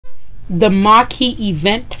the marquee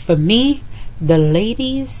event for me, the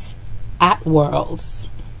ladies at Worlds.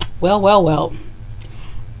 Well.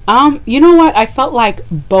 You know what? I felt like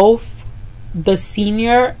both the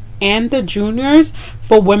senior and the juniors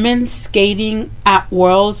for women skating at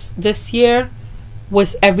Worlds this year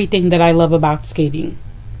was everything that I love about skating.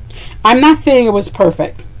 I'm not saying it was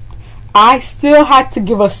perfect. I still had to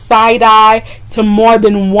give a side eye to more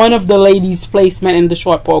than one of the ladies' placement in the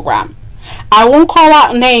short program. I won't call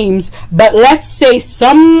out names, but let's say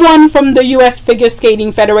someone from the US Figure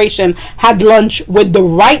Skating Federation had lunch with the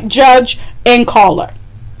right judge and caller.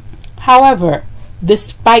 However,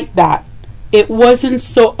 despite that, it wasn't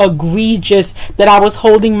so egregious that I was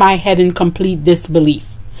holding my head in complete disbelief.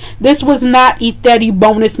 This was not Eteri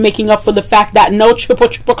bonus making up for the fact that no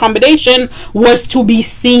triple combination was to be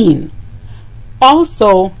seen.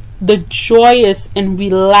 Also, the joyous and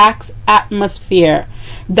relaxed atmosphere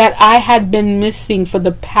that I had been missing for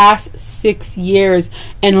the past 6 years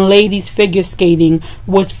in ladies figure skating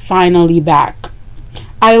was finally back.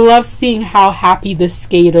 I love seeing how happy the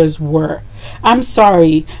skaters were. I'm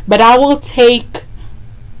sorry, but I will take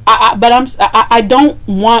I don't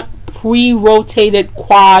want pre-rotated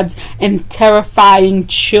quads and terrifying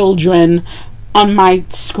children on my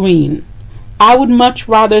screen. I would much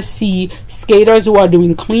rather see skaters who are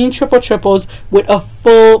doing clean triples with a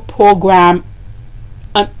full program,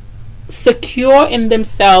 secure in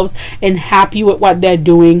themselves and happy with what they're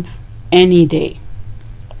doing any day.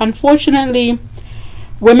 Unfortunately,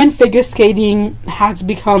 women figure skating has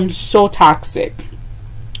become so toxic.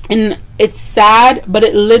 And it's sad, but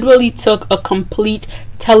it literally took a complete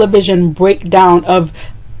television breakdown of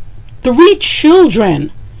 3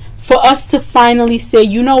 children for us to finally say,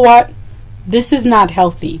 you know what? This is not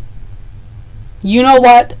healthy. You know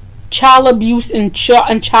what? Child abuse and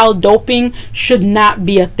child doping should not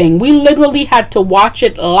be a thing. We literally had to watch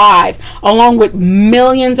it live along with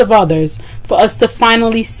millions of others for us to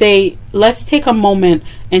finally say, let's take a moment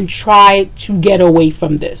and try to get away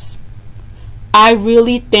from this. I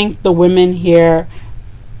really think the women here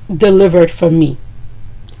delivered for me.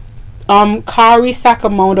 Kari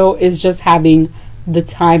Sakamoto is just having the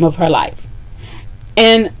time of her life.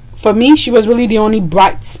 And for me, she was really the only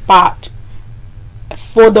bright spot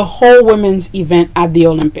for the whole women's event at the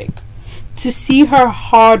Olympic. To see her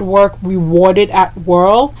hard work rewarded at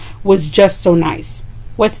World was just so nice.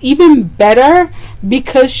 What's even better,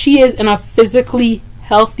 because she is in a physically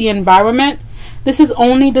healthy environment, this is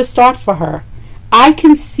only the start for her. I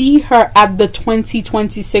can see her at the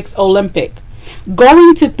 2026 Olympic.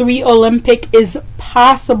 Going to 3 Olympic is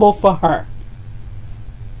possible for her.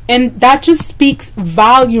 And that just speaks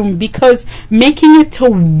volume, because making it to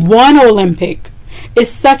 1 Olympic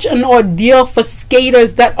is such an ordeal for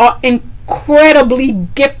skaters that are incredibly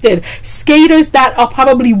gifted. Skaters that are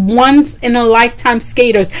probably once in a lifetime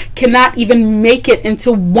skaters cannot even make it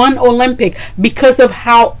into 1 Olympic because of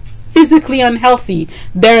how physically unhealthy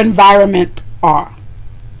their environment are.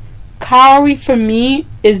 Kaori for me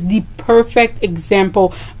is the perfect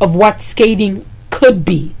example of what skating could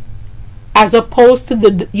be, as opposed to the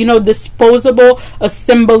disposable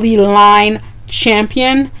assembly line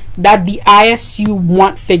champion that the ISU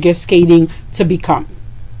want figure skating to become.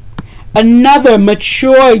 Another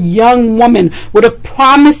mature young woman with a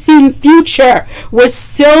promising future was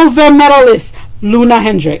silver medalist Luna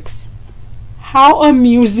Hendricks. How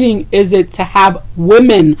amusing is it to have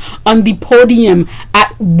women on the podium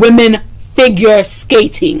at women figure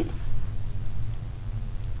skating?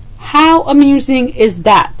 How amusing is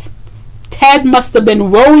that? Ted must have been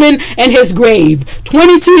rolling in his grave.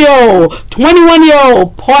 22-year-old,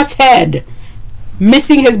 21-year-old, poor Ted,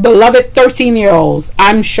 missing his beloved 13-year-olds,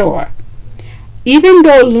 I'm sure. Even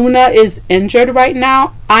though Luna is injured right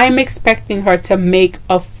now, I'm expecting her to make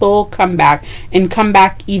a full comeback and come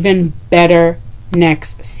back even better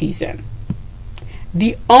next season.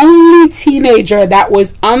 The only teenager that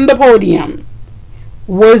was on the podium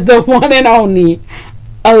was the one and only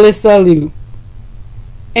Alyssa Liu.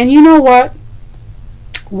 And you know what?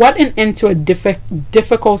 What an end to a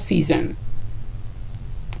difficult season.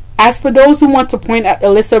 As for those who want to point at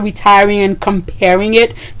Alyssa retiring and comparing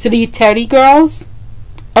it to the Eteri girls,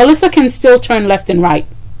 Alyssa can still turn left and right.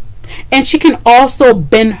 And she can also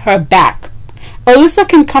bend her back. Alyssa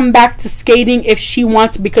can come back to skating if she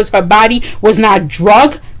wants, because her body was not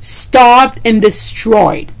drugged, starved, and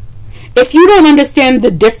destroyed. If you don't understand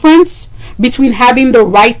the difference between having the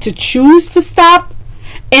right to choose to stop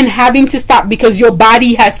and having to stop because your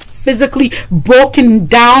body has physically broken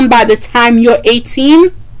down by the time you're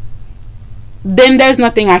 18, then there's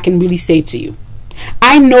nothing I can really say to you.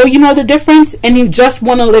 I know you know the difference and you just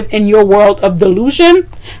want to live in your world of delusion,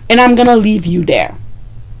 and I'm going to leave you there.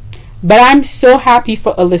 But I'm so happy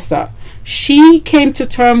for Alyssa. She came to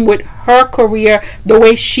terms with her career the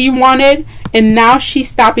way she wanted, and now she's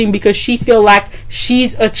stopping because she feels like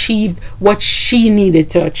she's achieved what she needed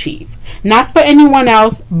to achieve. Not for anyone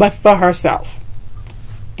else, but for herself.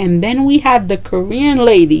 And then we had the Korean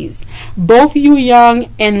ladies. Both Yu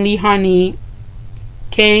Young and Lee Henie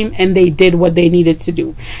came and they did what they needed to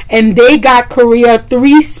do. And they got Korea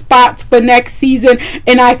 3 spots for next season,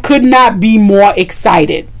 and I could not be more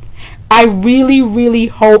excited. I really, really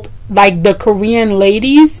hope like the Korean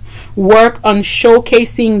ladies work on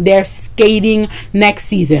showcasing their skating next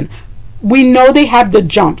season. We know they have the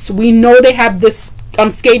jumps. We know they have this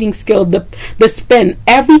skating skill, the spin.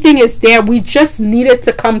 Everything is there. We just need it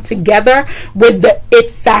to come together with the it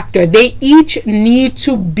factor. They each need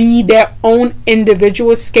to be their own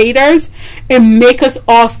individual skaters and make us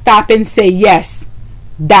all stop and say, yes,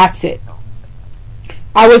 that's it.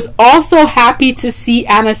 I was also happy to see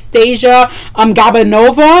Anastasia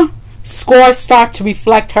Gabanova scores start to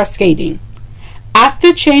reflect her skating.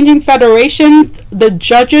 After changing federations, the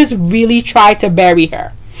judges really tried to bury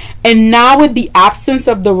her. And now with the absence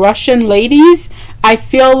of the Russian ladies, I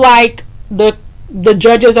feel like the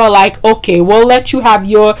judges are like, okay, we'll let you have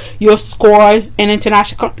your scores in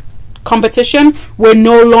international competition. We're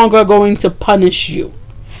no longer going to punish you.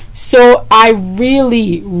 So I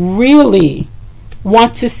really, really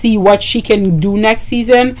want to see what she can do next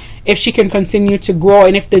season, if she can continue to grow,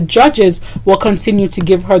 and if the judges will continue to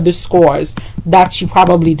give her the scores that she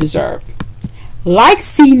probably deserved. Like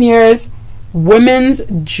seniors, women's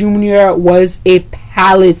junior was a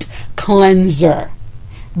palate cleanser.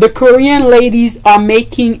 The Korean ladies are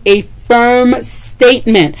making a firm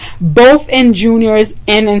statement, both in juniors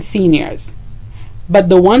and in seniors. But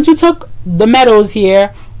the ones who took the medals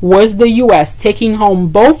here was the US, taking home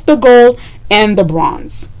both the gold and the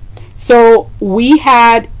bronze. So we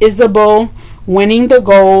had Isabel winning the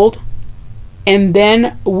gold, and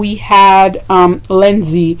then we had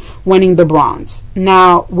Lindsay winning the bronze.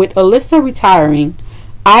 Now, with Alyssa retiring,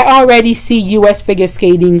 I already see US figure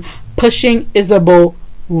skating pushing Isabel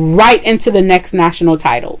right into the next national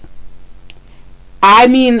title. I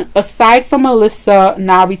mean, aside from Alyssa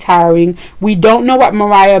now retiring, we don't know what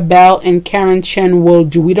Mariah Bell and Karen Chen will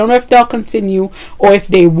do. We don't know if they'll continue or if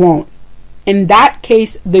they won't. In that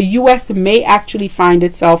case, the US may actually find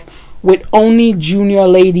itself with only junior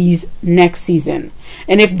ladies next season.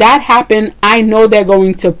 And if that happens, I know they're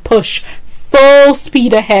going to push full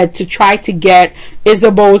speed ahead to try to get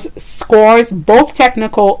Isabel's scores, both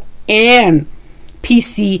technical and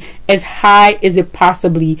PC, as high as it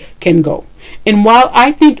possibly can go. And while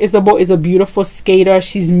I think Isabel is a beautiful skater,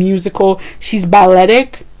 she's musical, she's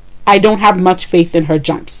balletic, I don't have much faith in her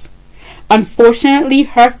jumps. Unfortunately,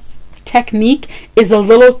 her technique is a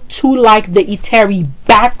little too like the Eteri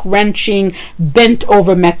back-wrenching,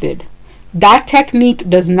 bent-over method. That technique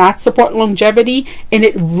does not support longevity, and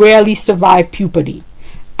it rarely survives puberty.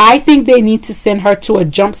 I think they need to send her to a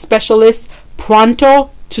jump specialist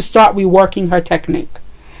pronto to start reworking her technique.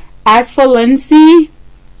 As for Lindsay,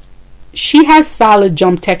 she has solid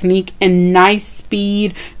jump technique and nice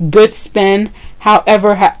speed, good spin.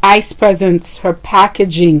 However, her ice presence, her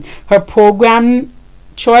packaging, her program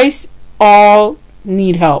choice all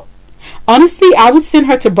need help. Honestly, I would send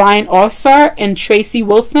her to Brian Ossar and Tracy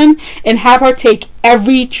Wilson and have her take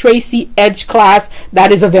every Tracy Edge class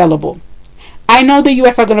that is available. I know the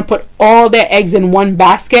US are going to put all their eggs in one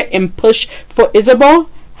basket and push for Isabel.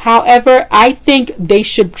 However, I think they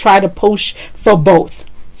should try to push for both.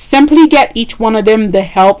 Simply get each one of them the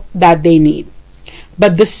help that they need.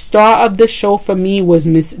 But the star of the show for me was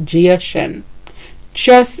Miss Jia Shen.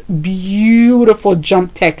 Just beautiful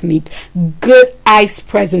jump technique, good ice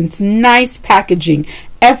presence, nice packaging,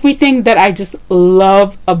 everything that I just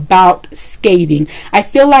love about skating. I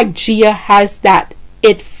feel like Gia has that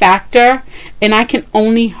it factor, and I can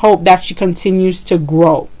only hope that she continues to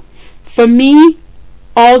grow. For me,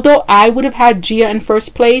 although I would have had Gia in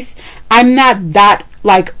first place, I'm not that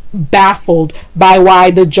like baffled by why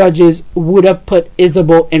the judges would have put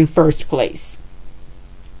Isabel in first place.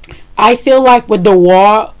 I feel like with the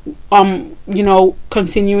war,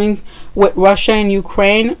 continuing with Russia and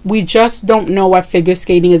Ukraine, we just don't know what figure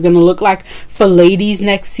skating is going to look like for ladies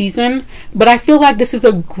next season. But I feel like this is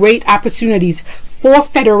a great opportunity for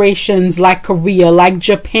federations like Korea, like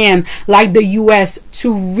Japan, like the US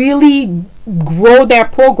to really grow their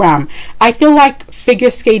program. I feel like figure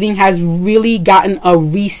skating has really gotten a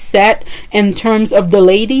reset in terms of the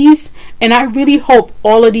ladies, and I really hope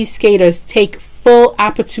all of these skaters take full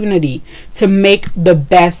opportunity to make the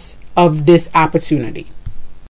best of this opportunity.